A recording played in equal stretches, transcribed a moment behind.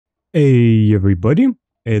Hey everybody,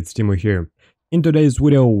 it's Dimo here. In today's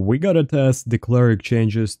video, we gotta test the Cleric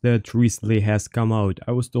changes that recently has come out.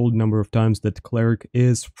 I was told a number of times that Cleric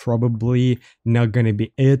is probably not gonna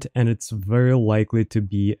be it, and it's very likely to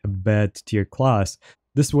be a bad tier class.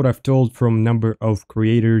 This is what I've told from a number of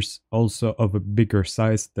creators, also of a bigger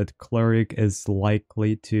size, that Cleric is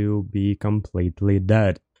likely to be completely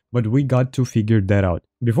dead. But we got to figure that out.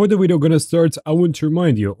 Before the video gonna start, I want to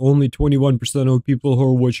remind you, only 21% of people who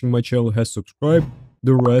are watching my channel has subscribed,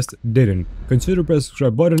 the rest didn't. Consider press the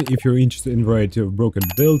subscribe button if you're interested in variety of broken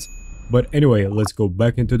builds. But anyway, let's go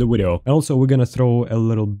back into the video. Also, we're gonna throw a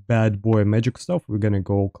little bad boy magic stuff. We're gonna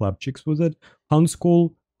go clap chicks with it. Hound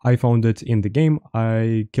School, I found it in the game.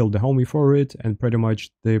 I killed the homie for it, and pretty much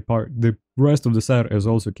the rest of the set is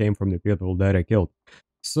also came from the people that I killed.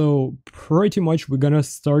 So pretty much we're gonna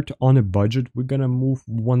start on a budget. We're gonna move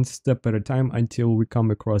one step at a time until we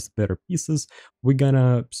come across better pieces. We're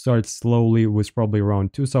gonna start slowly with probably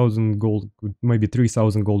around 2000 gold, maybe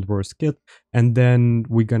 3000 gold worth kit, and then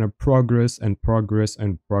we're gonna progress and progress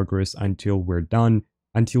and progress until we're done,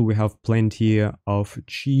 until we have plenty of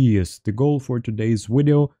cheese. The goal for today's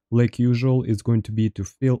video, like usual, is going to be to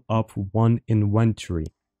fill up one inventory.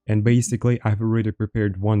 And basically, I've already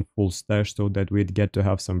prepared one full stash so that we'd get to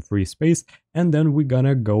have some free space, and then we're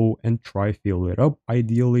gonna go and try fill it up,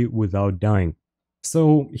 ideally without dying.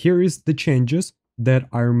 So here is the changes that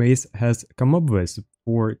Iron Mace has come up with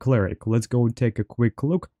for Cleric. Let's go take a quick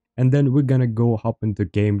look, and then we're gonna go hop into the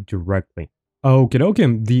game directly. Okay,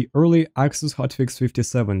 the early access hotfix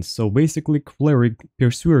 57. So basically, Cleric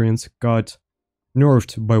Perseverance got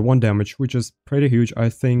nerfed by 1 damage, which is pretty huge. I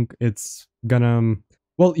think it's gonna...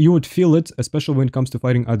 Well, you would feel it, especially when it comes to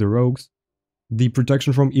fighting other rogues. The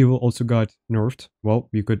protection from evil also got nerfed. Well,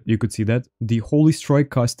 you could see that. The Holy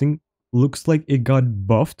Strike casting looks like it got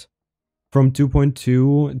buffed from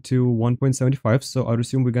 2.2 to 1.75. So I'd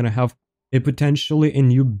assume we're gonna have a potentially a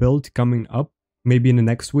new build coming up, maybe in the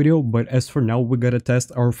next video. But as for now, we gotta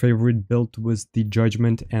test our favorite build with the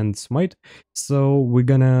Judgment and Smite. So we're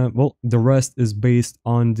gonna, well, the rest is based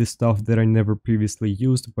on the stuff that I never previously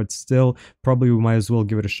used, but still, probably we might as well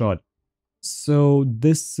give it a shot. So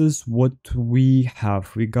this is what we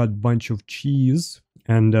have. We got a bunch of cheese,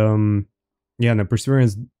 and yeah, the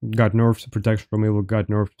Perseverance got nerfed, Protection from Evil got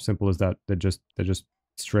nerfed, simple as that. They just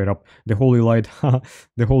straight up. The Holy Light,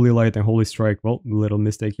 the Holy Light and Holy Strike, well, little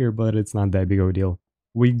mistake here, but it's not that big of a deal.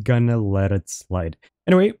 We're gonna let it slide.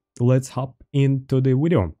 Anyway, let's hop into the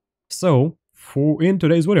video. So, in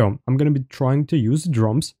today's video, I'm gonna be trying to use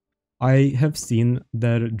drums. I have seen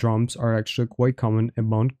that drums are actually quite common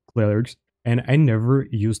among clerics, and I never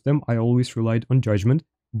used them. I always relied on Judgment,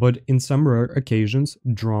 but in some rare occasions,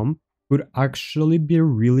 drum would actually be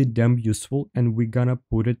really damn useful, and we're gonna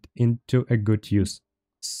put it into a good use.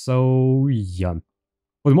 So yeah,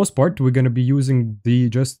 for the most part, we're gonna be using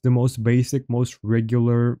just the most basic, most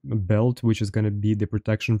regular belt, which is gonna be the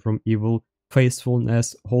Protection from Evil,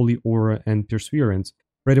 Faithfulness, Holy Aura, and Perseverance.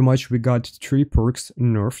 Pretty much we got 3 perks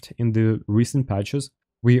nerfed in the recent patches.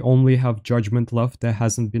 We only have Judgment left that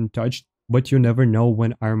hasn't been touched, but you never know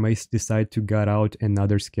when Iron Mace decide to get out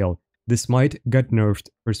another skill. The Smite got nerfed,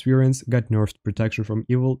 Perseverance got nerfed, Protection from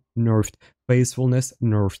Evil nerfed, Faithfulness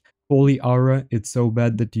nerfed. Holy Aura, it's so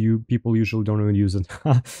bad that people usually don't even use it.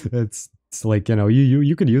 it's like, you know,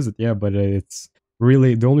 you could use it, yeah, but it's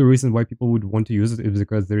really the only reason why people would want to use it is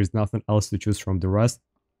because there is nothing else to choose from. The rest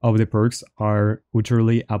of the perks are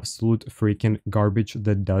utterly absolute freaking garbage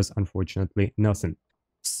that does unfortunately nothing.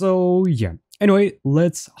 So yeah, anyway,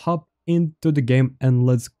 let's hop into the game and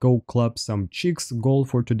let's go clap some chicks. Goal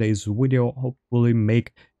for today's video, hopefully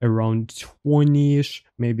make around 20ish,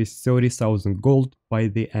 maybe 30,000 gold by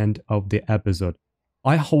the end of the episode.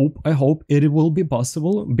 I hope it will be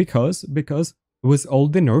possible, because with all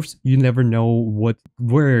the nerfs, you never know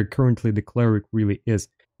where currently the Cleric really is.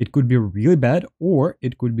 It could be really bad, or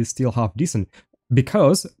it could be still half decent,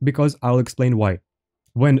 because I'll explain why.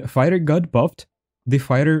 When Fighter got buffed, the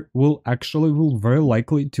fighter will very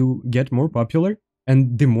likely to get more popular,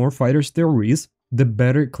 and the more fighters there is, the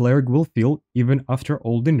better Cleric will feel even after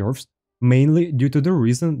all the nerfs, mainly due to the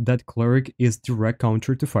reason that Cleric is direct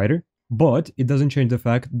counter to fighter, but it doesn't change the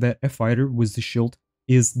fact that a fighter with the shield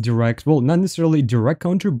is direct, well, not necessarily direct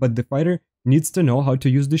counter, but the fighter needs to know how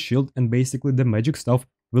to use the shield, and basically the magic stuff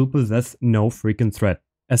will possess no freaking threat.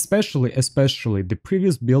 Especially the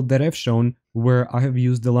previous build that I've shown, where I have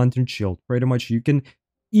used the Lantern Shield. Pretty much you can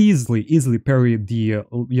easily parry the,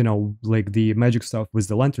 you know, like the magic stuff with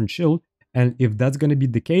the Lantern Shield, and if that's gonna be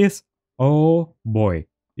the case, oh boy,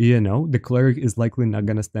 you know, the Cleric is likely not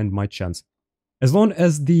gonna stand much chance. As long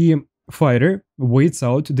as the fighter waits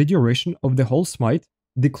out the duration of the whole smite,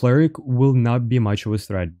 the cleric will not be much of a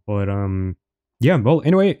threat. But yeah, well,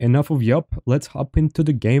 anyway, enough of yup. Let's hop into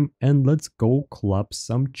the game and let's go clap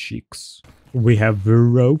some cheeks. We have the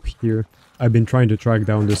rogue here. I've been trying to track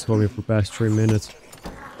down this homie for past 3 minutes.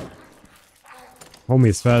 Homie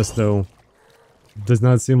is fast though. Does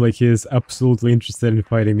not seem like he is absolutely interested in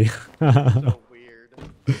fighting me. So weird.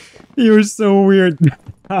 You're so weird.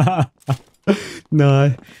 Nah,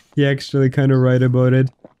 he actually kind of right about it.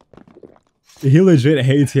 He legit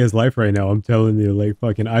hates his life right now, I'm telling you. Like,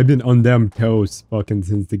 fucking, I've been on them toes fucking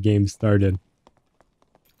since the game started.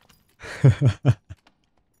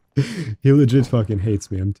 He legit fucking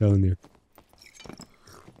hates me, I'm telling you.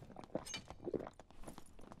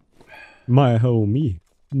 My homie,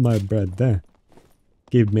 my brother,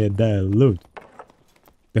 give me that loot.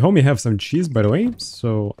 The homie have some cheese, by the way,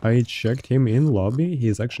 so I checked him in lobby.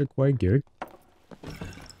 He's actually quite geared.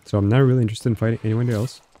 So I'm not really interested in fighting anyone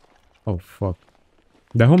else. Oh, fuck.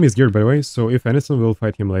 The homie is geared, by the way, so if anything, we'll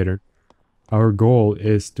fight him later. Our goal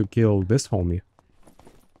is to kill this homie.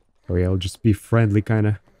 Oh yeah, I'll just be friendly,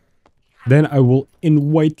 kinda. Then I will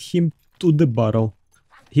invite him to the battle.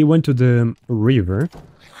 He went to the river.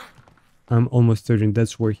 I'm almost certain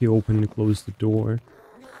that's where he opened and closed the door.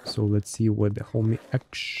 So let's see where the homie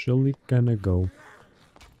actually gonna go.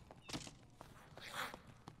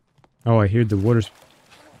 Oh, I hear the waters.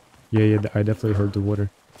 Yeah, I definitely heard the water.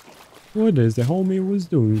 What is the homie was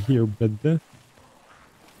doing here, brother?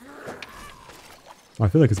 I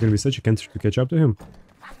feel like it's gonna be such a cancer to catch up to him.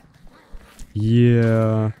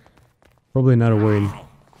 Yeah. Probably not a win.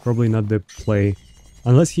 Probably not the play.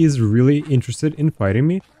 Unless he is really interested in fighting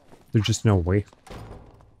me, there's just no way.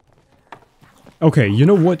 Okay, you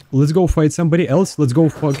know what? Let's go fight somebody else. Let's go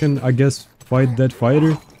fucking, I guess, fight that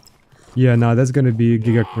fighter. Yeah, nah, that's gonna be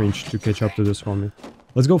giga cringe to catch up to this homie.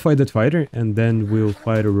 Let's go fight that fighter, and then we'll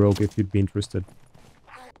fight a rogue if you'd be interested.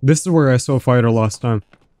 This is where I saw a fighter last time.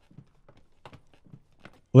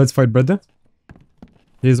 Let's fight, brother.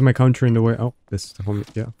 Here's my counter in the way. Oh, this is the homie.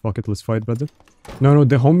 Yeah, fuck it, let's fight, brother. No,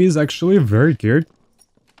 the homie is actually very geared.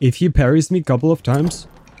 If he parries me a couple of times,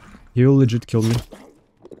 he will legit kill me.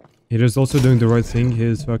 He is also doing the right thing. He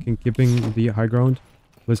is fucking keeping the high ground.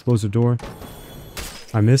 Let's close the door.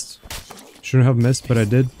 I missed. Shouldn't have missed, but I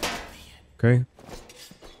did. Okay.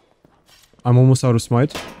 I'm almost out of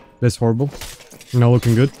smite. That's horrible. Not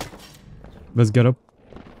looking good. Let's get up.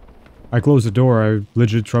 I closed the door. I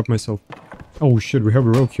legit trapped myself. Oh shit, we have a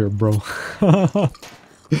rogue here, bro.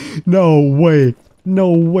 No way.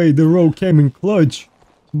 No way, the rogue came in clutch.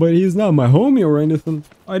 But he's not my homie or anything.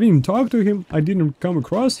 I didn't talk to him. I didn't come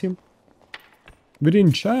across him. We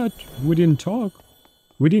didn't chat. We didn't talk.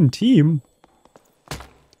 We didn't team.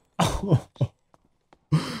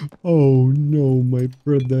 Oh no, my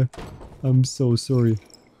brother. I'm so sorry.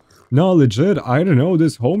 No, legit, I don't know,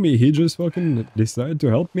 this homie, he just fucking decided to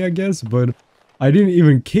help me, I guess, but I didn't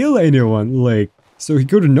even kill anyone, like, so he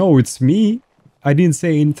couldn't know it's me. I didn't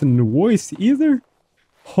say anything in the voice either.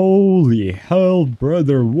 Holy hell,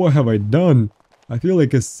 brother, what have I done? I feel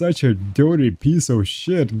like it's such a dirty piece of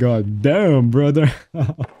shit, god damn, brother.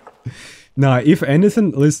 Nah, if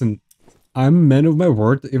anything, listen, I'm a man of my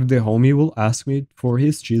word. If the homie will ask me for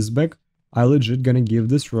his cheese back, I legit gonna give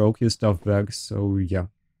this rogue his stuff back, so yeah.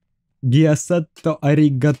 Gyasato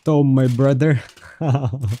arigato, my brother.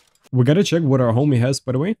 We gotta check what our homie has,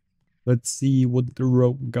 by the way. Let's see what the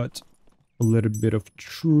rogue got. A little bit of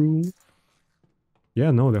true. Yeah,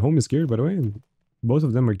 no, the homie's geared, by the way. And both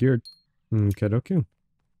of them are geared. Okay.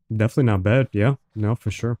 Definitely not bad, yeah. No, for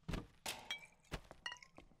sure.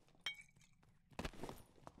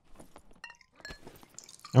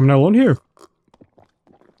 I'm not alone here.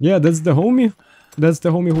 Yeah, that's the homie. That's the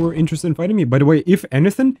homie who are interested in fighting me. By the way, if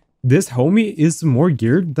anything, this homie is more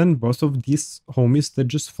geared than both of these homies that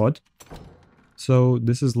just fought. So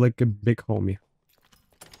this is like a big homie.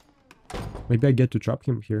 Maybe I get to trap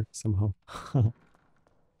him here somehow.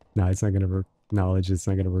 Nah, it's not gonna work. Knowledge, it's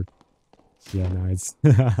not gonna work. Yeah, no, it's...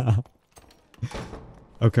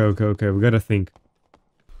 Okay, we gotta think.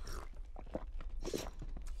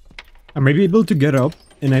 I may be able to get up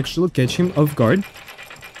and actually catch him off guard.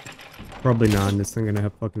 Probably not, it's not gonna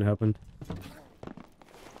fucking happen.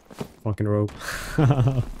 Fucking rogue.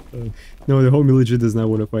 No, the homie legit does not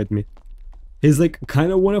want to fight me. He's like,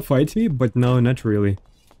 kinda wanna fight me, but no, not really.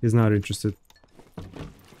 He's not interested.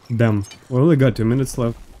 Damn, we only got 2 minutes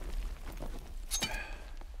left.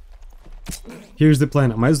 Here's the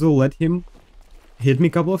plan, I might as well let him hit me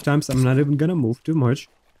a couple of times. I'm not even gonna move too much.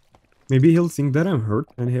 Maybe he'll think that I'm hurt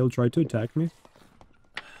and he'll try to attack me.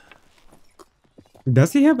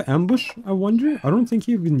 Does he have ambush, I wonder? I don't think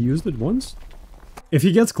he even used it once. If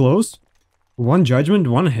he gets close, one judgment,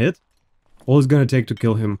 one hit, all it's gonna take to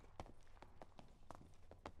kill him.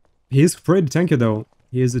 He's pretty tanky though.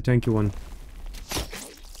 He is a tanky one.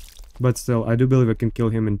 But still, I do believe I can kill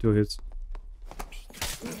him in 2 hits.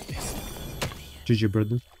 GG,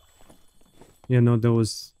 brother. Yeah, no, that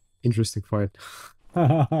was interesting fight.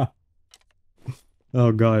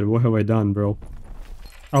 Oh god, what have I done, bro?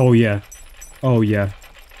 Oh yeah. Oh yeah.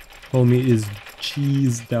 Homie is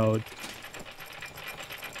cheesed out.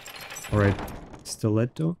 Alright.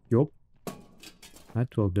 Stiletto. Yup.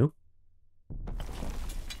 That will do.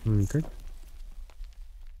 Okay.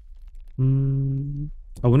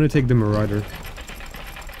 I want to take the Marauder.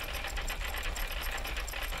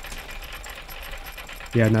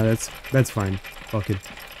 Yeah, no, that's fine. Fuck it.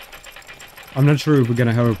 I'm not sure if we're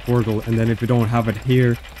gonna have a portal, and then if we don't have it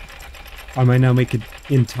here, I might not make it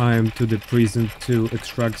in time to the prison to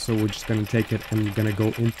extract, so we're just gonna take it and gonna go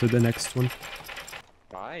into the next one.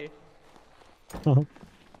 Bye.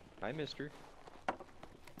 Hi, mister.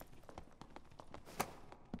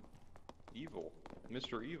 Evil.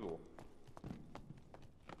 Mr. Evil.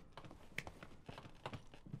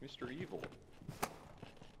 Mr. Evil.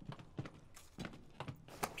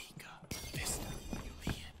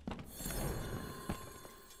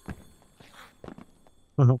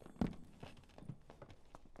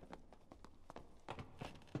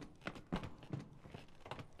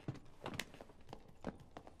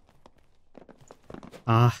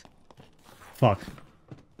 Ah. Fuck.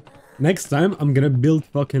 Next time, I'm gonna build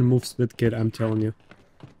fucking move split kit, I'm telling you.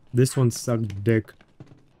 This one sucked dick.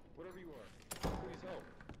 Whatever you are, please help.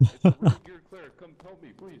 It's a really geared cleric. Come help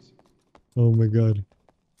me, please. Oh my god.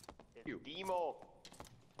 Dimo.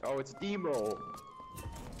 Oh, it's Dimo.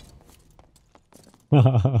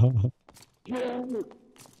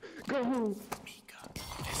 Go.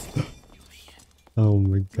 Oh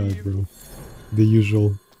my god, bro. The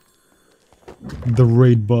usual. The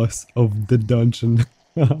raid boss of the dungeon.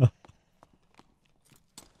 Nah.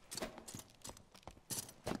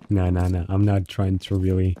 I'm not trying to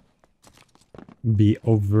really be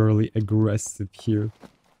overly aggressive here.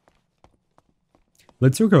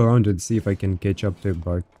 Let's look around and see if I can catch up to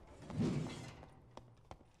Bart.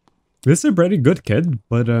 This is a pretty good kid,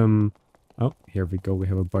 but oh, here we go, we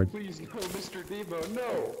have a Bart. Please, no, Mr. Dimo,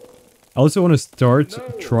 no. I also want to start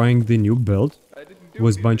trying the new build I didn't do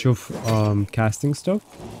with a anything. bunch of casting stuff,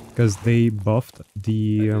 because they buffed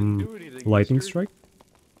the lightning strike.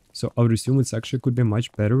 So I would assume it's actually could be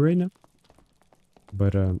much better right now.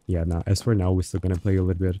 But yeah, nah, as for now, we're still gonna play a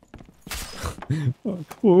little bit.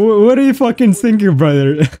 What are you fucking thinking,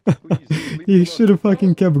 brother? You should have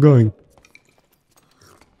fucking kept going.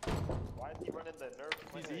 Why is he running the nerf?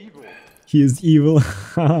 He's evil. He is evil. He's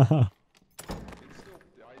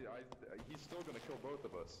still gonna kill both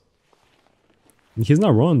of us. He's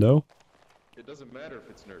not wrong though. It doesn't matter if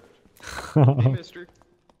it's nerfed. Hey, mister.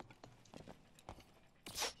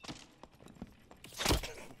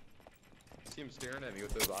 See him staring at me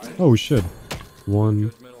with those eyes? Oh shit. One.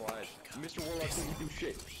 Judgmental eyes. Mr. Warlock didn't do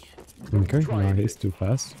shit. Okay, no, he's too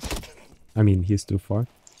fast. I mean, he's too far.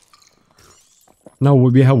 Now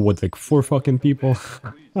we have what, like 4 fucking people?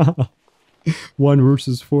 1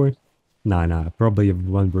 versus 4? Nah, probably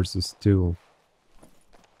 1 versus 2.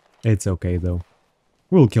 It's okay though.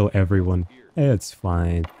 We'll kill everyone. It's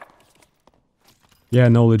fine. Yeah,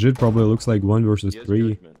 no, legit probably looks like 1 versus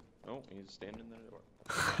 3. Oh, he's standing in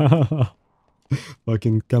the door.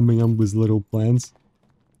 Fucking coming up with little plans.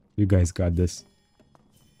 You guys got this.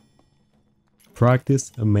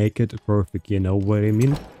 Practice and make it perfect, you know what I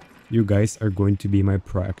mean? You guys are going to be my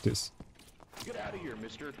practice. Get out of here,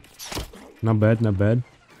 mister. Not bad, not bad.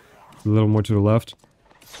 A little more to the left.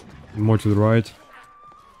 More to the right.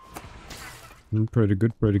 Pretty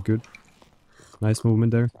good, pretty good. Nice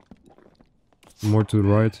movement there. More to the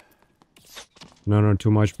right. No,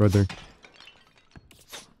 too much, brother.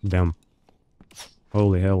 Damn.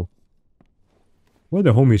 Holy hell. Where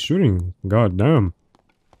the homie shooting? God damn.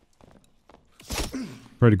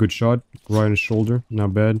 Pretty good shot. Right on his shoulder.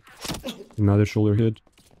 Not bad. Another shoulder hit.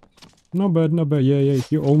 Not bad, not bad. Yeah,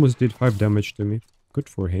 he almost did 5 damage to me. Good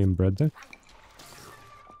for him, brother.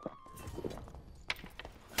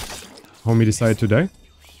 Homie decided to die?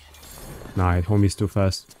 Nah, homie's too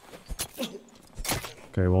fast.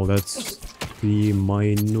 Okay, well that's the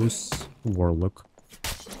minus Warlock.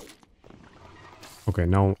 Okay,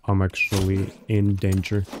 now I'm actually in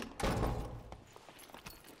danger.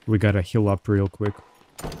 We gotta heal up real quick.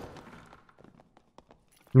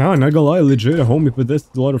 Nah, not gonna lie, legit, homie, but that's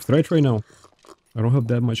a lot of threat right now. I don't have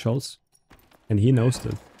that much health. And he knows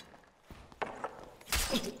that.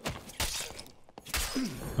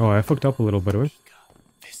 Oh, I fucked up a little, by the way.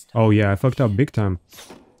 Oh yeah, I fucked up big time.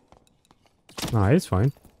 Nah, it's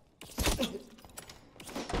fine.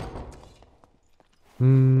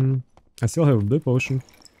 I still have a blue potion.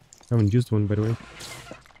 Haven't used one, by the way.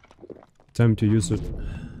 Time to use it.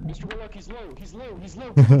 Mr. Warlock, he's low. He's low. He's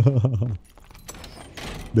low.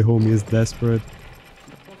 The homie is desperate.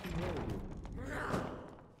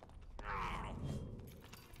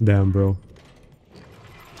 Damn, bro.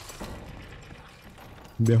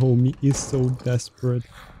 The homie is so desperate.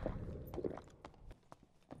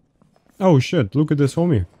 Oh shit, look at this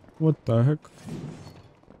homie. What the heck?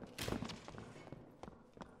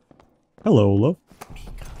 Hello, love.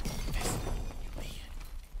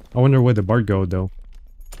 I wonder where the bard go, though.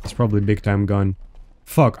 It's probably big time gone.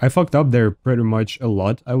 Fuck, I fucked up there pretty much a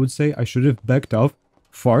lot, I would say. I should have backed off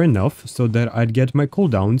far enough so that I'd get my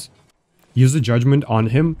cooldowns, use a judgment on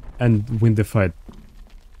him, and win the fight.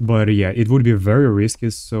 But yeah, it would be very risky,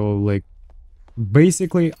 so like...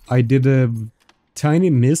 Basically, I did a tiny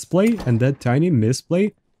misplay, and that tiny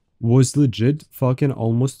misplay was legit fucking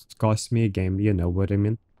almost cost me a game, you know what I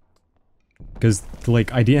mean? Because,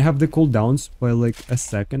 like, I didn't have the cooldowns by, like, a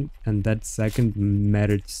second, and that second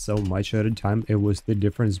mattered so much at a time. It was the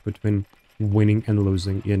difference between winning and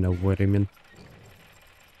losing, you know what I mean?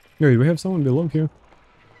 Wait, we have someone below here.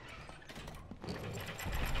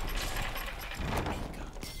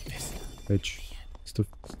 Bitch.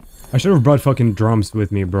 I should have brought fucking drums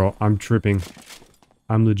with me, bro. I'm tripping.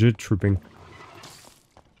 I'm legit tripping.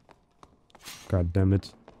 God damn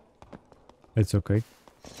it. It's okay.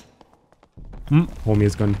 Homie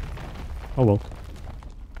is gone. Oh well.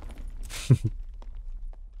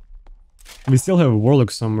 We still have a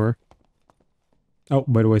warlock somewhere. Oh,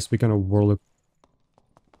 by the way, speaking of warlock.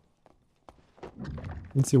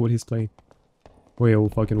 Let's see what he's playing. Wait, I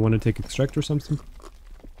fucking want to take extract or something?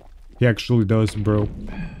 He actually does, bro.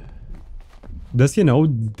 Does he know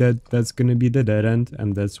that that's gonna be the dead end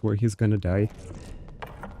and that's where he's gonna die?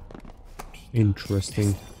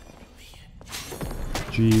 Interesting.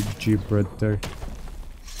 Jeep right there.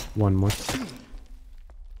 One more.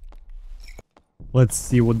 Let's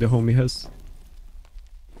see what the homie has.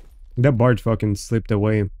 That bard fucking slipped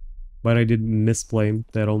away. But I did misplay.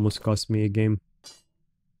 That almost cost me a game.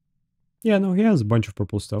 Yeah, no, he has a bunch of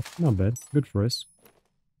purple stuff. Not bad. Good for us.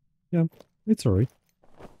 Yeah, it's alright.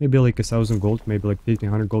 Maybe like 1,000 gold, maybe like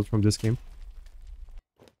 1,500 gold from this game.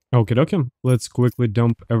 Okay, okay. Let's quickly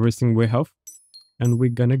dump everything we have. And we're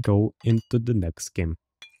gonna go into the next game.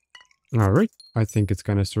 Alright, I think it's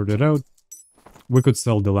kind of sorted out. We could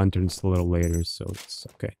sell the lanterns a little later, so it's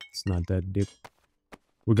okay. It's not that deep.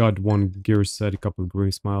 We got one gear set, a couple of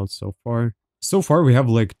green smiles so far. So far we have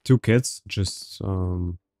like 2 kits, just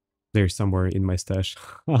they're somewhere in my stash.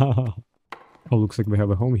 Oh, looks like we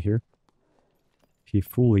have a homie here. He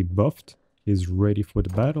fully buffed. He's ready for the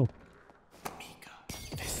battle.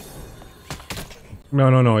 No,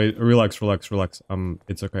 relax.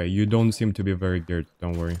 It's okay. You don't seem to be very geared,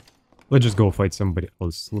 don't worry. Let's just go fight somebody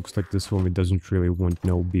else. Looks like this homie doesn't really want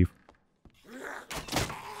no beef.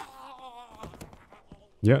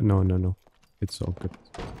 Yeah, no. It's all good.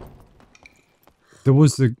 There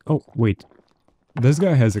was a... Oh, wait. This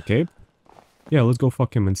guy has a cape? Yeah, let's go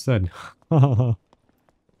fuck him instead. You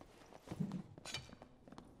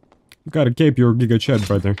got a cape, you're Giga Chad,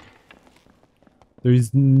 brother. There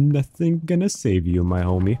is nothing gonna save you, my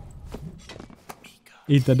homie.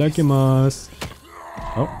 Itadakimasu.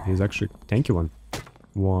 Oh, he's actually... Thank you, one.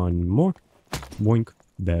 One more. Boink.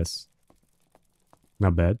 Des.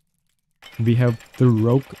 Not bad. We have the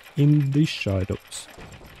Rogue in the shadows.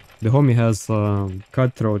 The homie has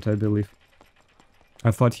Cutthroat, I believe.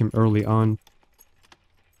 I fought him early on.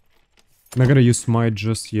 Not gonna use Smite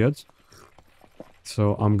just yet.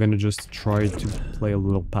 So I'm gonna just try to play a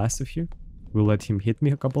little passive here. We'll let him hit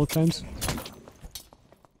me a couple of times.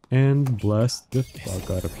 And blast the fuck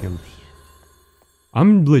out of him.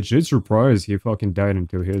 I'm legit surprised he fucking died in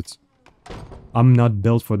 2 hits. I'm not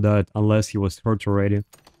built for that unless he was hurt already.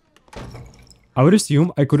 I would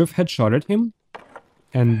assume I could have headshotted him.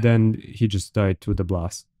 And then he just died to the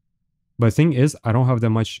blast. But the thing is, I don't have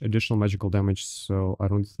that much additional magical damage, so I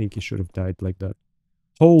don't think he should have died like that.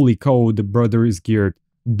 Holy cow, the brother is geared.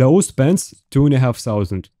 Those pants,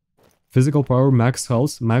 2,500. Physical power, max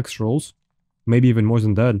health, max rolls. Maybe even more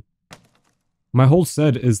than that. My whole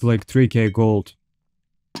set is like 3k gold.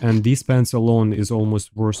 And these pants alone is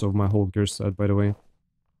almost worth of my whole gear set, by the way.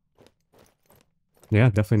 Yeah,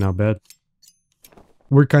 definitely not bad.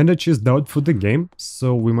 We're kinda cheesed out for the game,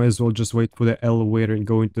 so we might as well just wait for the elevator and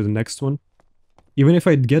go into the next one. Even if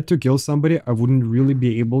I'd get to kill somebody, I wouldn't really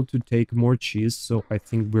be able to take more cheese, so I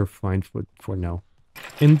think we're fine for now.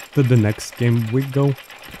 Into the next game we go.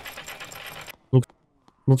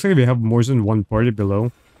 Looks like we have more than one party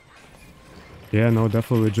below. Yeah, no,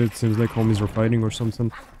 definitely legit. Seems like homies are fighting or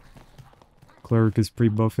something. Cleric is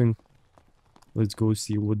pre-buffing. Let's go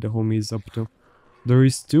see what the homie is up to. There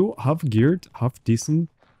is two half-geared, half-decent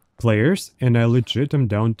players, and I legit am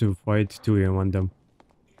down to fight 2 on them.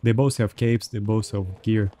 They both have capes, they both have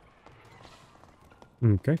gear.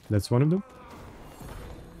 Okay, that's one of them.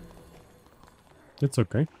 It's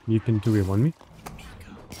okay, you can 2v1 me.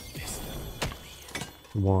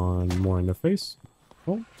 One more in the face.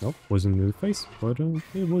 Oh, nope, wasn't in the face, but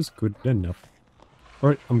it was good enough.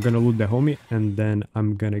 Alright, I'm gonna loot the homie, and then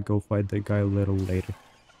I'm gonna go fight the guy a little later.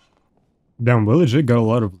 Damn, we legit got a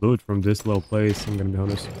lot of loot from this little place, I'm gonna be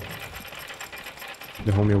honest.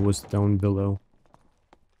 The homie was down below.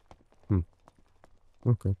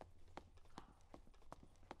 Okay.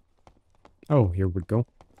 Oh, here we go.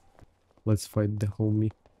 Let's fight the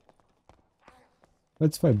homie.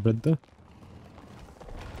 Let's fight, brother.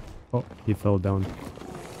 Oh, he fell down.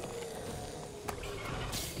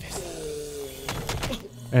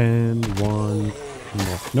 And one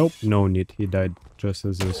more. Nope, no need. He died just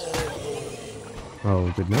as is.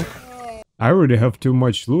 Oh, good enough. I already have too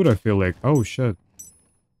much loot, I feel like. Oh, shit.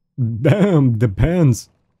 Damn, the pants.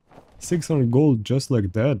 600 gold just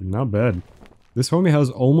like that. Not bad. This homie has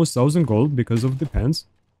almost 1000 gold because of the pants.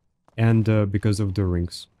 And because of the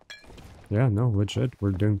rings. Yeah, no, legit.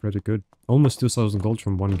 We're doing pretty good. Almost 2000 gold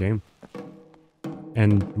from one game.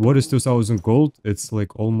 And what is 2000 gold? It's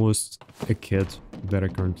like almost a kit that I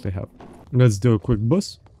currently have. Let's do a quick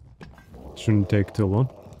boss. Shouldn't take too long.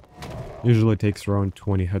 Usually takes around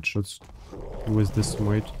 20 headshots with this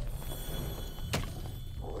smite.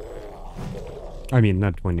 I mean,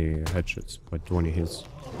 not 20 headshots, but 20 hits.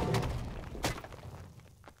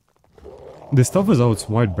 The stuff without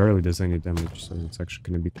smite barely does any damage, so it's actually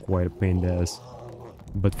gonna be quite a pain in the ass.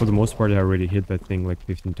 But for the most part, I already hit that thing like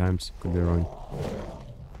 15 times. Could be wrong.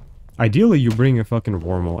 Ideally, you bring a fucking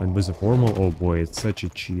Wormhole, and with a Wormhole, oh boy, it's such a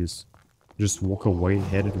cheese. Just walk away,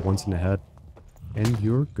 hit it once in the head, and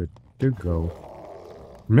you're good to go.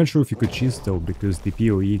 I'm not sure if you could cheese though, because the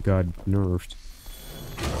PoE got nerfed.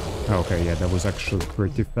 Okay, yeah, that was actually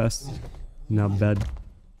pretty fast. Not bad.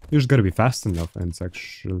 You just gotta be fast enough, and it's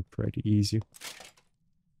actually pretty easy.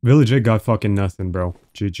 Villager got fucking nothing, bro.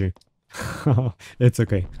 GG. It's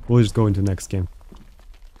okay. We'll just go into the next game.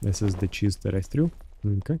 This is the cheese that I threw.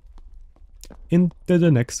 Okay. Into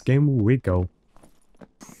the next game we go.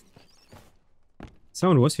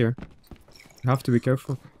 Someone was here. Have to be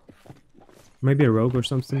careful. Maybe a rogue or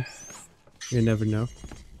something. You never know.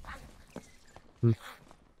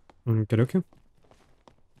 Okay.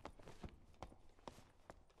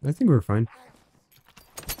 I think we're fine.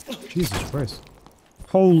 Jesus Christ.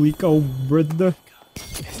 Holy cow, brother.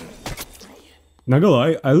 Not gonna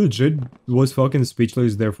lie, I legit was fucking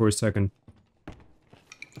speechless there for a second.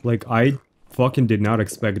 Like, I fucking did not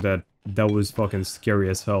expect that. That was fucking scary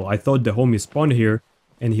as hell. I thought the homie spawned here,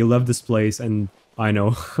 and he left this place, and I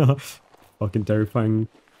know. Fucking terrifying.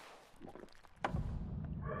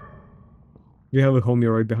 You have a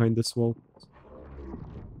homie right behind this wall.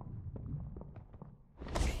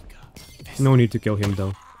 No need to kill him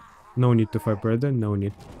though. No need to fight brother, no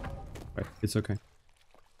need. Right, it's okay.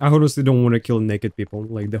 I honestly don't want to kill naked people.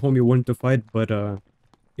 Like, the homie wanted to fight, but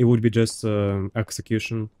it would be just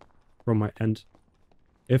execution from my end.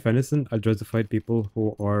 If anything, I'd rather fight people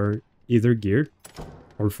who are either geared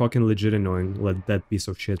or fucking legit annoying, like that piece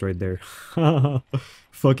of shit right there.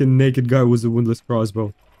 Fucking naked guy with a windless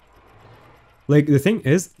crossbow. Like, the thing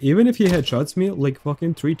is, even if he headshots me like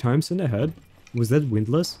fucking 3 times in the head, was that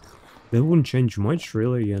windless? That wouldn't change much,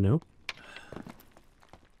 really, you know?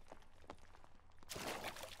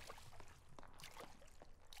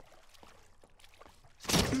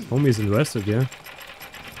 Homie's invested, yeah.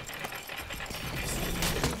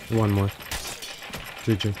 One more.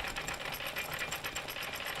 GG.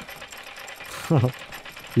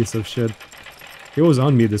 Piece of shit. He was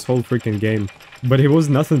on me this whole freaking game. But he was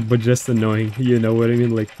nothing but just annoying, you know what I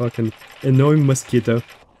mean? Like fucking annoying mosquito.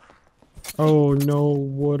 Oh no,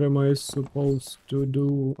 what am I supposed to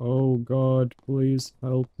do? Oh god, please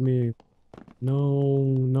help me. No,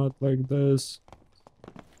 not like this.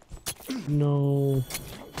 No.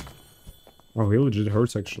 Oh, he legit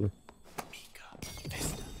hurts actually.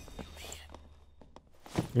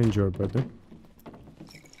 Enjoy, brother.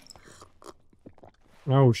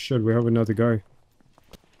 Oh shit, we have another guy.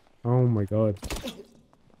 Oh my god.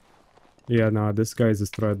 Yeah, nah, this guy is a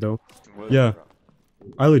threat though. Yeah.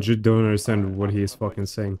 I legit don't understand what he is fucking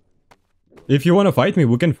saying. If you wanna fight me,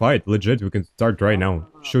 we can fight. Legit, we can start right now.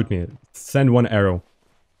 Shoot me. Send one arrow.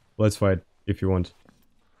 Let's fight, if you want.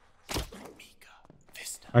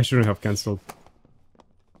 I shouldn't have cancelled.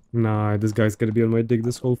 Nah, this guy's gonna be on my dick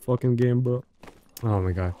this whole fucking game, bro. Oh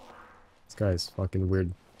my god. This guy is fucking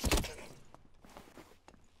weird.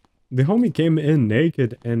 The homie came in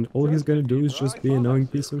naked and all he's gonna do is just be an annoying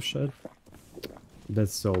piece of shit.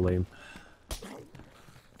 That's so lame.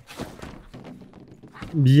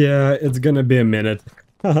 Yeah, it's gonna be a minute.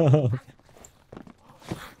 I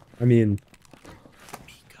mean...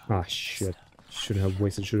 Ah, shit. Should have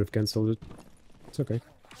waited, should have cancelled it. It's okay.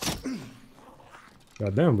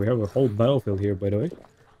 God damn, we have a whole battlefield here, by the way.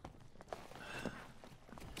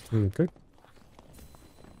 Okay.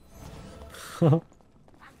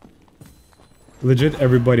 Legit,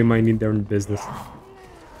 everybody minding their own business.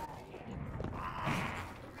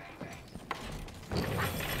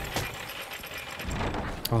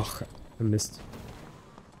 Oh, I missed.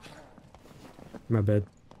 My bad.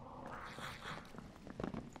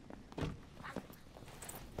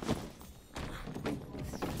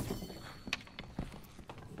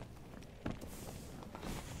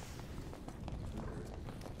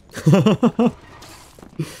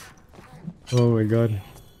 Oh my god.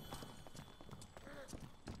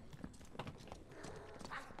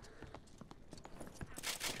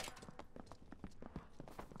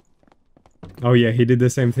 Oh yeah, he did the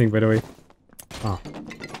same thing, by the way. Ah.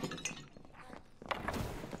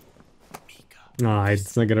 Nah,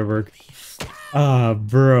 it's not gonna work. Ah,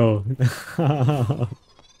 bro.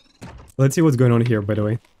 Let's see what's going on here, by the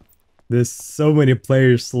way. There's so many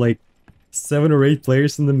players, like 7 or 8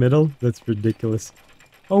 players in the middle. That's ridiculous.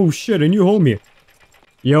 Oh shit, a new homie.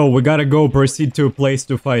 Yo, we gotta go proceed to a place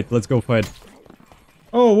to fight. Let's go fight.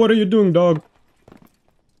 Oh, what are you doing, dog?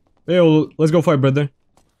 Yo, let's go fight, brother.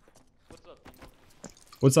 What's up, Dimo?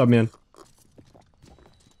 What's up, man?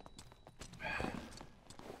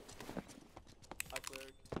 Hi,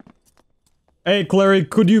 Cleric. Hey, Cleric,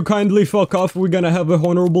 could you kindly fuck off? We're gonna have a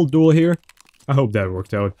honorable duel here. I hope that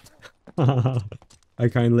worked out. I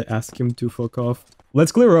kindly asked him to fuck off.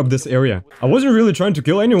 Let's clear up this area. I wasn't really trying to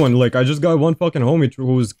kill anyone, like, I just got one fucking homie who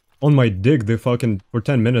was on my dick for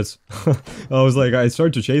 10 minutes. I was like, I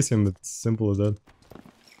started to chase him, it's simple as that.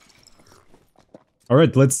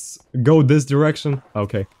 Alright, let's go this direction.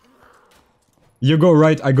 Okay. You go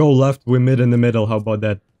right, I go left, we meet in the middle, how about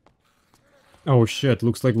that? Oh shit,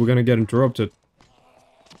 looks like we're gonna get interrupted.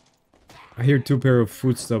 I hear 2 pair of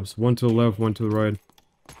footsteps, one to the left, one to the right.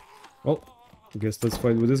 Well, I guess let's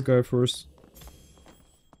fight with this guy first.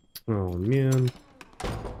 Oh man.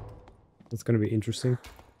 That's gonna be interesting.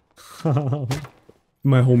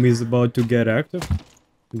 My homie is about to get active.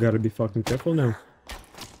 Gotta be fucking careful now.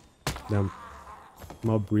 Damn.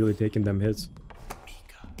 Mob really taking them hits.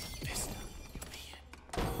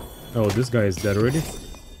 Oh, this guy is dead already?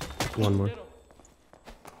 One more.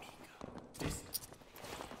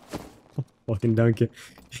 Fucking donkey.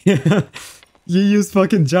 Yeah. You used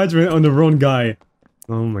fucking judgment on the wrong guy.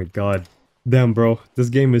 Oh my god. Damn, bro. This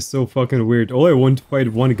game is so fucking weird. All I want to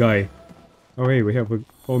fight one guy. Oh hey, we have a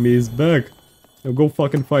homie is back. Now go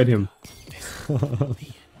fucking fight him.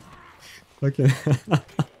 Okay.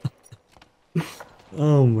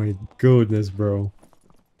 Oh my goodness, bro.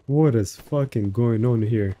 What is fucking going on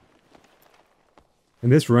here?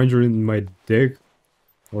 And this ranger in my dick?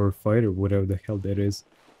 Or fighter, whatever the hell that is.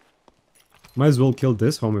 Might as well kill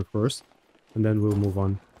this homie first. And then we'll move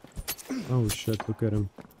on. Oh shit, look at him.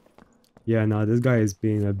 Yeah, nah, this guy is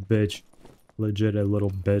being a bitch. Legit a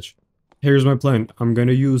little bitch. Here's my plan. I'm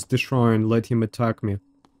gonna use the shrine, let him attack me.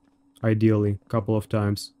 Ideally, a couple of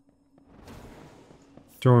times.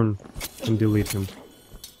 Turn and delete him.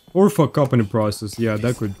 Or fuck up in the process. Yeah,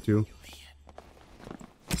 that could too.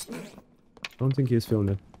 I don't think he's feeling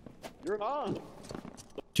it. You're on!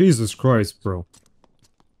 Jesus Christ, bro.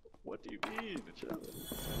 What do you mean? Chill.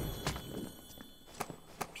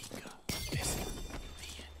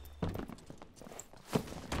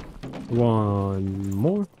 One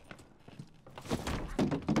more.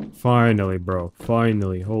 Finally, bro.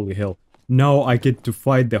 Finally. Holy hell. Now I get to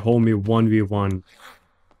fight the homie 1v1.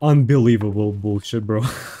 Unbelievable bullshit, bro.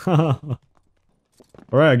 Alright,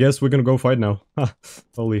 I guess we're gonna go fight now.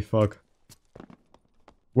 Holy fuck.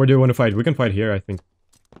 Where do you want to fight? We can fight here, I think.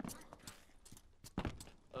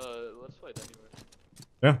 Let's fight anywhere.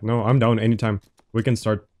 Yeah, no, I'm down anytime. We can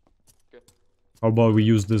start. Okay. How about we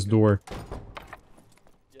use this door?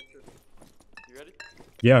 Yeah, sure. You ready?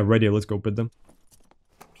 Yeah, ready. Let's go pit them.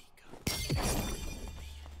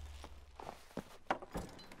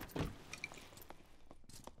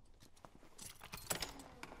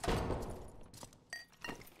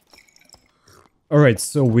 Alright,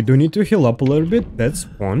 so we do need to heal up a little bit, that's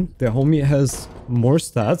one. The homie has more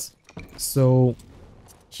stats. So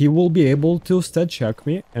he will be able to stat check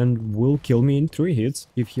me and will kill me in 3 hits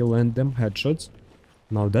if he land them headshots.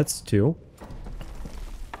 Now that's 2.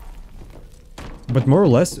 But more or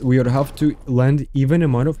less, we would have to land even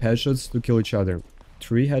amount of headshots to kill each other.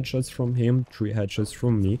 3 headshots from him, 3 headshots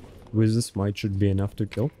from me. With the smite should be enough to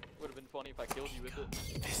kill. Would have been funny if I killed you with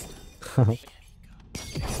it.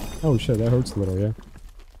 Oh shit, that hurts a little, yeah.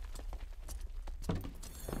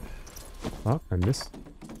 Ah, I missed.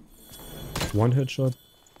 1 headshot,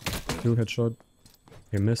 2 headshot.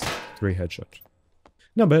 He missed, 3 headshot.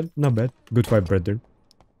 Not bad, not bad. Good fight, brother.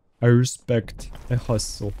 I respect a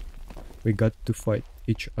hustle. We got to fight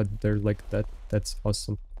each other like that. That's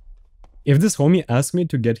awesome. If this homie asked me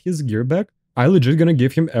to get his gear back, I legit gonna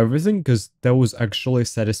give him everything because that was actually a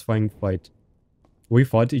satisfying fight. We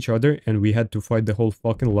fought each other and we had to fight the whole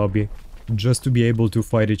fucking lobby just to be able to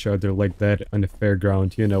fight each other like that on a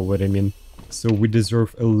fairground, you know what I mean? So we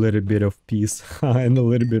deserve a little bit of peace and a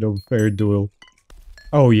little bit of fair duel.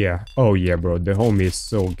 Oh yeah, bro, the homie is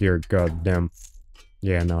so geared, goddamn.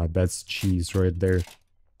 Yeah, no, that's cheese right there.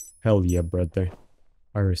 Hell yeah, brother.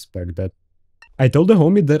 I respect that. I told the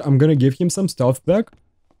homie that I'm gonna give him some stuff back.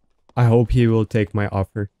 I hope he will take my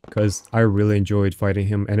offer, because I really enjoyed fighting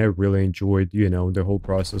him, and I really enjoyed, you know, the whole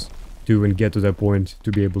process to even get to that point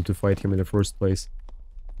to be able to fight him in the first place.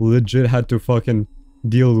 Legit had to fucking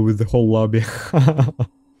deal with the whole lobby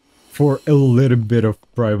for a little bit of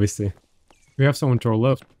privacy. We have someone to our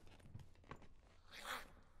left.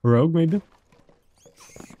 Rogue, maybe?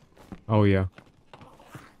 Oh yeah.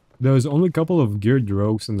 There was only a couple of geared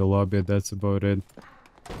rogues in the lobby, that's about it.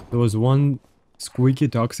 There was one squeaky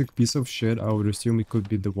toxic piece of shit, I would assume it could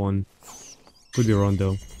be the one. Could be wrong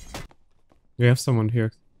though. We have someone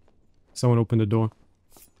here. Someone opened the door.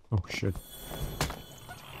 Oh shit.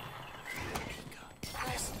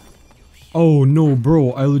 Oh no,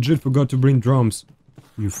 bro, I legit forgot to bring drums.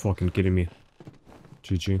 You fucking kidding me.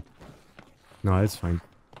 GG. No, that's fine.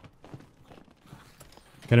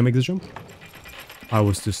 Can I make this jump? I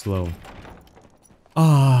was too slow.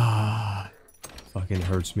 Ah, fucking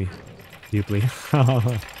hurts me deeply.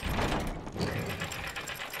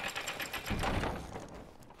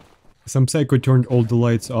 Some psycho turned all the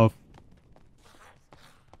lights off.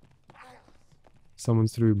 Someone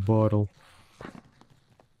threw a bottle.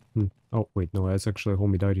 Oh wait, no, that's actually a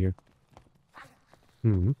homie died here.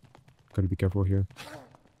 Gotta be careful here.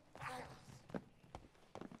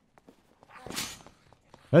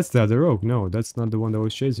 That's the other rogue. No, that's not the one that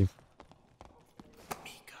was chasing.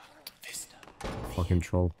 Fucking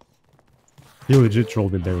troll. He legit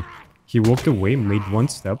trolled me there. He walked away, made 1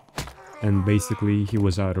 step, and basically he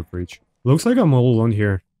was out of reach. Looks like I'm all alone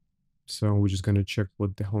here. So we're just gonna check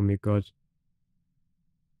what the homie got.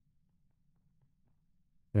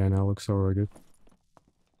 Yeah, now looks alright good.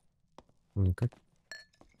 Okay.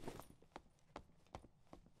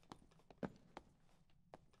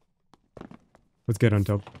 Let's get on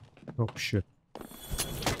top. Oh shit.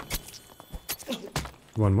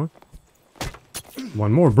 One more.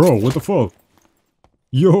 One more, bro, what the fuck?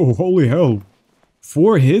 Yo, holy hell.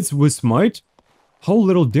 4 hits with smite? How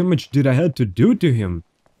little damage did I had to do to him?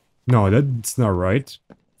 No, that's not right.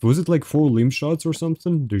 Was it like 4 limb shots or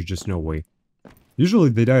something? There's just no way. Usually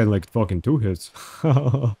they die in like fucking 2 hits.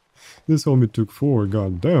 This homie took 4,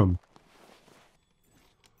 god damn.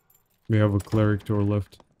 We have a cleric to our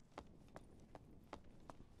left.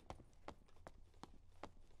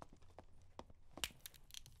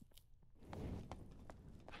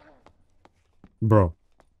 Bro,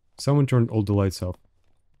 someone turned all the lights off.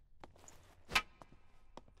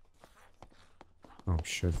 Oh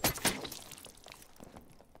shit.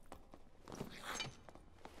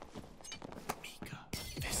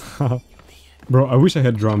 Bro, I wish I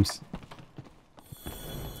had drums.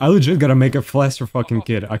 I legit gotta make a faster fucking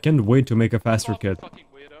kid. I can't wait to make a faster kid.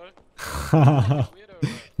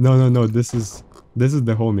 No, this is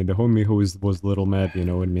the homie. The homie who was little mad, you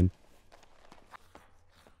know what I mean?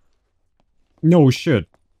 No shit.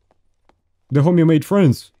 The homie made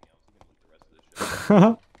friends.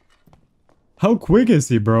 How quick is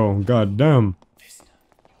he, bro? God damn.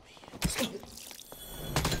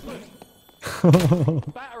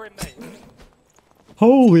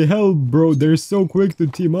 Holy hell, bro. They're so quick to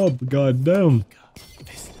team up. God damn.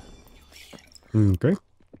 Okay.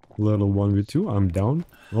 Little 1v2. I'm down.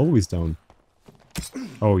 Always down.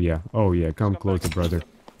 Oh yeah. Oh yeah. Come closer, brother.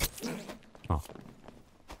 Oh.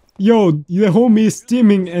 Yo, the homie is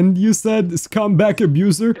teaming and you said scumbag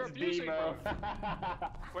abuser?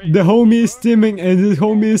 The homie is teaming and the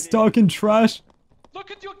homie is talking trash?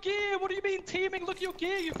 Look at your gear! What do you mean teaming? Look at your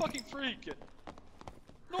gear, you fucking freak!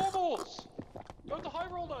 Normals! Go to high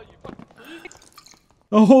roller, you fucking freak!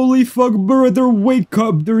 Oh, holy fuck, brother, wake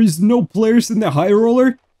up! There is no players in the high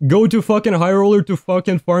roller? Go to fucking high roller to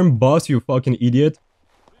fucking farm boss, you fucking idiot.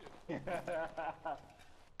 Farming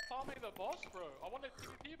the boss, bro. I want a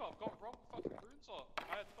PvP, but I've got wrong fucking runes on.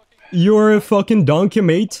 I had fucking... You're a fucking donkey,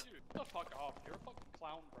 mate. Dude, shut the fuck up. You're a fucking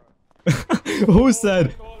clown, bro. Who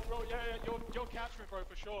said? Oh my God, bro. Yeah, you'll catch me, bro,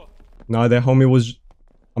 for sure. Nah, that homie was...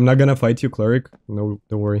 I'm not gonna fight you, Cleric. No,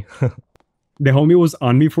 don't worry. The homie was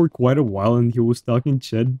on me for quite a while and he was talking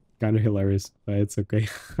shit. Kinda hilarious, but it's okay.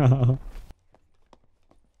 You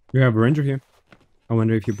have a ranger here. I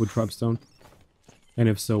wonder if you put traps down. And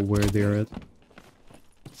if so, where they are at.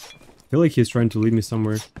 I feel like he's trying to lead me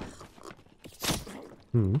somewhere.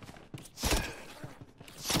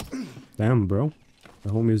 Damn, bro.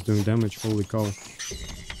 The homie is doing damage, holy cow.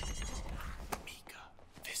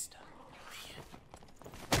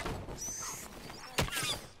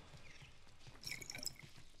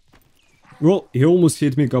 Well, he almost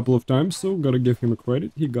hit me a couple of times, so gotta give him a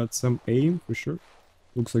credit. He got some aim, for sure.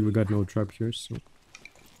 Looks like we got no trap here, so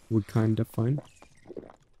we're kinda fine.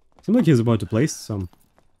 Seems like he's about to place some.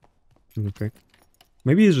 Okay.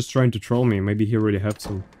 Maybe he's just trying to troll me. Maybe he already have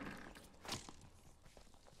some.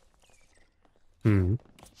 I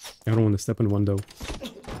don't want to step in one, though.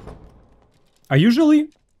 I usually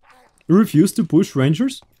refuse to push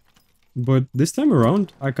rangers, but this time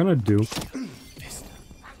around, I kinda do.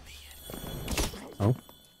 Oh.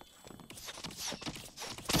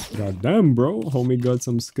 God damn, bro. Homie got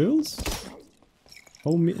some skills.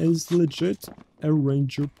 Homie is legit a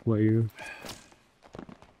ranger player.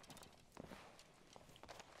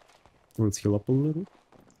 Let's heal up a little.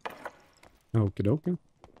 Okie dokie.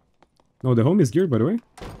 No, the homie is geared, by the way.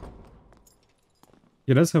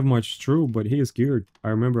 He does have much true, but he is geared. I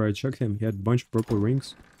remember I checked him. He had a bunch of purple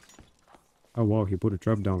rings. Oh wow, he put a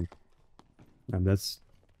trap down. And that's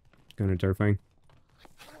kind of terrifying.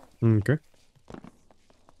 Okay.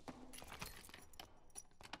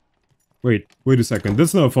 Wait a second.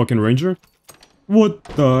 That's not a fucking ranger. What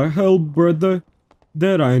the hell, brother?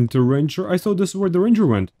 That ain't a ranger. I thought this is where the ranger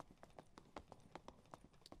went.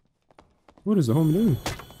 What is the homie doing?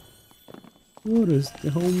 What is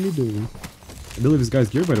the homie doing? I believe this guy's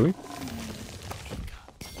geared, by the way.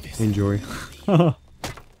 Enjoy.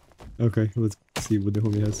 Okay, let's see what the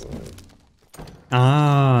homie has.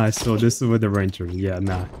 Ah, so this is with the ranger. Yeah,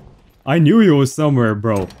 nah. I knew he was somewhere,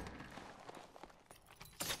 bro.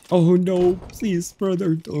 Oh no, please,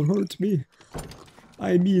 brother, don't hurt me.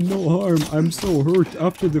 I mean no harm. I'm so hurt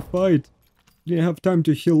after the fight. Didn't have time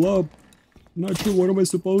to heal up. Not sure what am I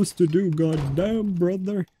supposed to do, god damn,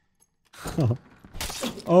 brother.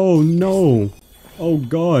 Oh no. Oh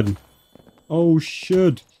god. Oh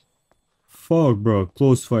shit. Fuck, bro.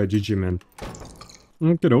 Close fight, GG, man.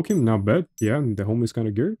 Okay, not bad. Yeah, the homie's kinda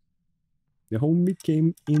geared. The homie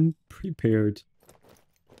came in prepared.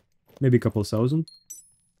 Maybe a couple thousand.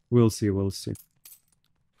 We'll see, we'll see.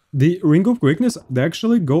 The Ring of Quickness, they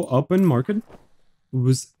actually go up in market.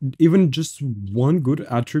 Was even just one good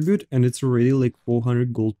attribute and it's already like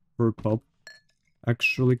 400 gold per pop.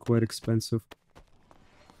 Actually quite expensive.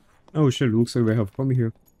 Oh shit, it looks like we have homie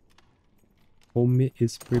here. Homie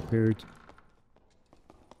is prepared.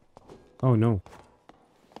 Oh no.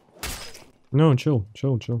 No, chill.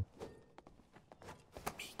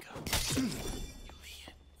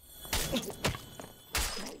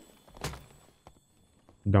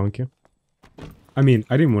 Donkey. I mean,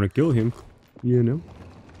 I didn't want to kill him, you know?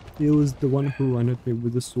 He was the one who ran at me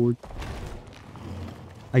with the sword.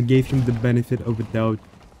 I gave him the benefit of a doubt.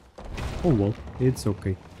 Oh well, it's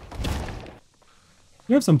okay.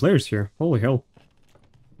 We have some players here, holy hell.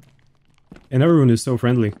 And everyone is so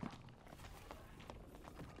friendly.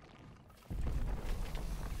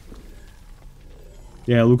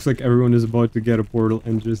 Yeah, it looks like everyone is about to get a portal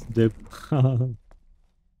and just dip. No,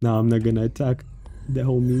 I'm not gonna attack. The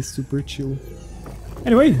homie is super chill.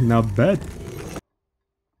 Anyway, not bad.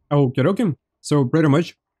 Okay. So pretty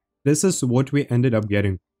much, this is what we ended up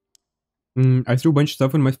getting. I threw a bunch of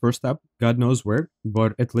stuff in my first step, god knows where,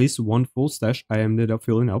 but at least one full stash I ended up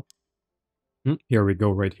filling up. Here we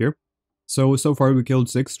go, right here. So far we killed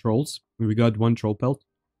 6 trolls, we got 1 troll pelt.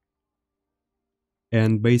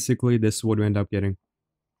 And basically this is what we end up getting.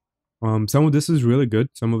 Some of this is really good,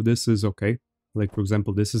 some of this is okay. Like for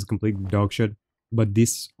example, this is complete dog shit. But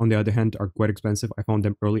these, on the other hand, are quite expensive. I found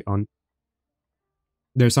them early on.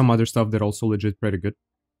 There's some other stuff that also legit pretty good.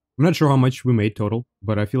 I'm not sure how much we made total,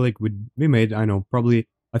 but I feel like we made, I know, probably,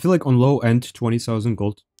 I feel like on low end 20,000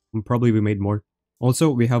 gold. Probably we made more. Also,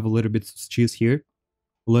 we have a little bit of cheese here.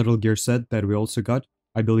 A little gear set that we also got,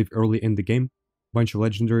 I believe, early in the game. Bunch of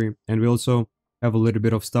legendary. And we also have a little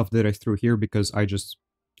bit of stuff that I threw here because I just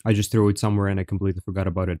threw it somewhere and I completely forgot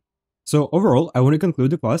about it. So overall, I want to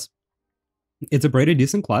conclude the class. It's a pretty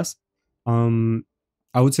decent class.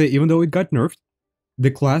 I would say even though it got nerfed,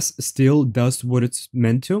 the class still does what it's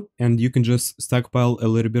meant to, and you can just stockpile a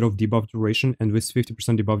little bit of debuff duration, and with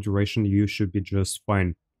 50% debuff duration, you should be just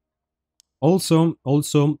fine. Also,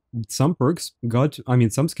 some perks got,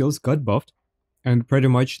 some skills got buffed, and pretty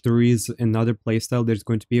much there is another playstyle that's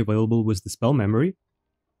going to be available with the spell memory.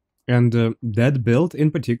 And that build in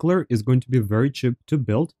particular is going to be very cheap to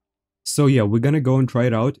build. So yeah, we're gonna go and try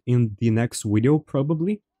it out in the next video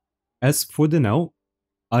probably. As for the now,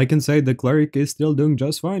 I can say the Cleric is still doing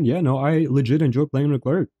just fine. Yeah, no, I legit enjoy playing the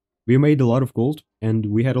Cleric. We made a lot of gold, and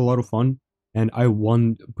we had a lot of fun, and I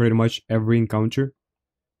won pretty much every encounter.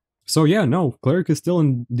 So yeah, no, Cleric is still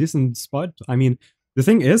in decent spot. I mean, the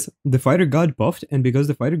thing is, the fighter got buffed, and because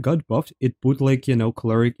the fighter got buffed, it put, like, you know,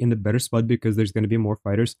 Cleric in a better spot because there's gonna be more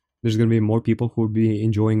fighters. There's gonna be more people who will be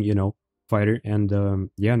enjoying, you know, fighter, and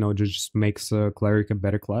yeah, no, it just makes Cleric a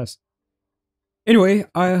better class. Anyway,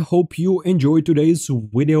 I hope you enjoyed today's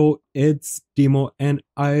video. It's Dimo, and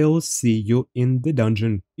I'll see you in the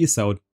dungeon. Peace out.